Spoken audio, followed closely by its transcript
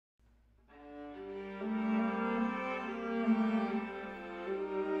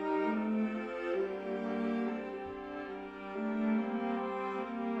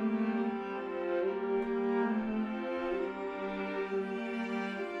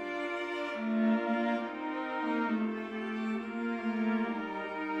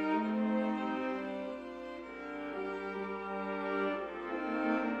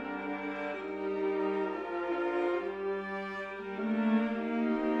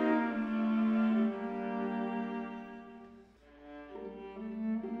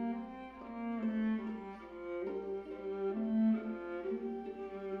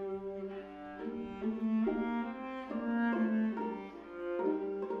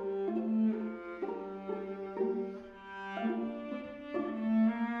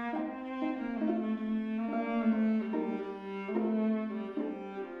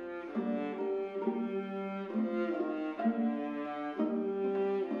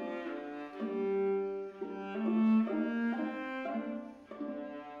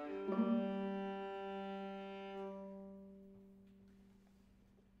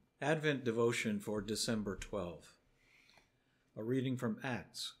Advent Devotion for December 12. A reading from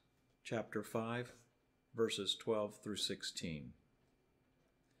Acts, chapter 5, verses 12 through 16.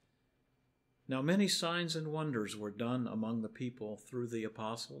 Now many signs and wonders were done among the people through the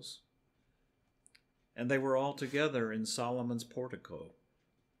apostles, and they were all together in Solomon's portico.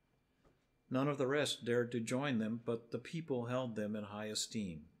 None of the rest dared to join them, but the people held them in high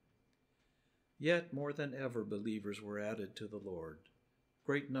esteem. Yet more than ever believers were added to the Lord,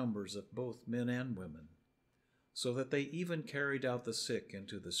 great numbers of both men and women, so that they even carried out the sick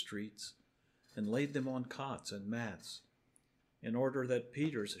into the streets and laid them on cots and mats, in order that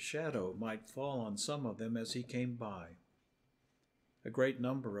Peter's shadow might fall on some of them as he came by. A great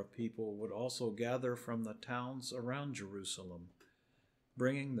number of people would also gather from the towns around Jerusalem,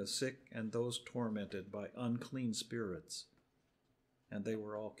 bringing the sick and those tormented by unclean spirits, and they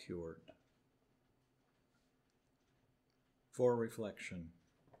were all cured. For reflection.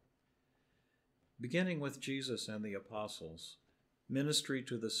 Beginning with Jesus and the apostles, ministry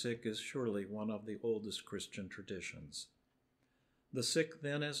to the sick is surely one of the oldest Christian traditions. The sick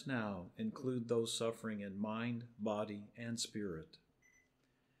then as now include those suffering in mind, body, and spirit.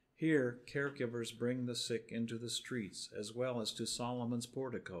 Here, caregivers bring the sick into the streets as well as to Solomon's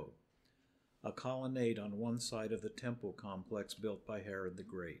portico, a colonnade on one side of the temple complex built by Herod the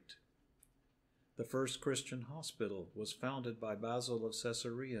Great. The first Christian hospital was founded by Basil of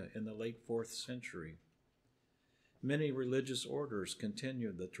Caesarea in the late 4th century. Many religious orders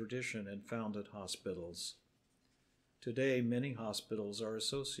continued the tradition and founded hospitals. Today, many hospitals are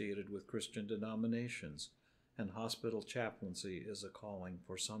associated with Christian denominations, and hospital chaplaincy is a calling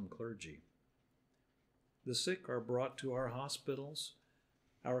for some clergy. The sick are brought to our hospitals,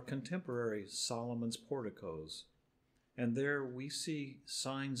 our contemporary Solomon's porticos, and there we see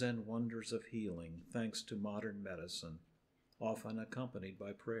signs and wonders of healing thanks to modern medicine, often accompanied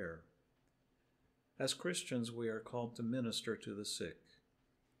by prayer. As Christians, we are called to minister to the sick.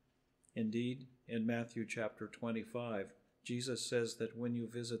 Indeed, in Matthew chapter 25, Jesus says that when you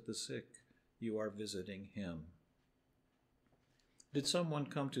visit the sick, you are visiting him. Did someone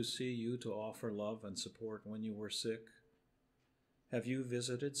come to see you to offer love and support when you were sick? Have you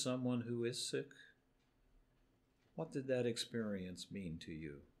visited someone who is sick? What did that experience mean to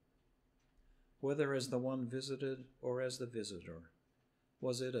you? Whether as the one visited or as the visitor,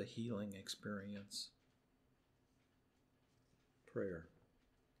 was it a healing experience? Prayer.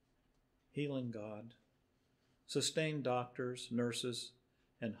 Healing God, sustain doctors, nurses,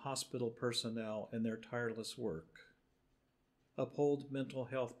 and hospital personnel in their tireless work. Uphold mental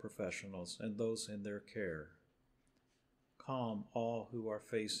health professionals and those in their care. Calm all who are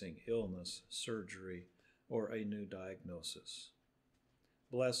facing illness, surgery, or a new diagnosis.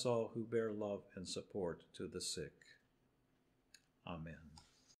 Bless all who bear love and support to the sick. Amen.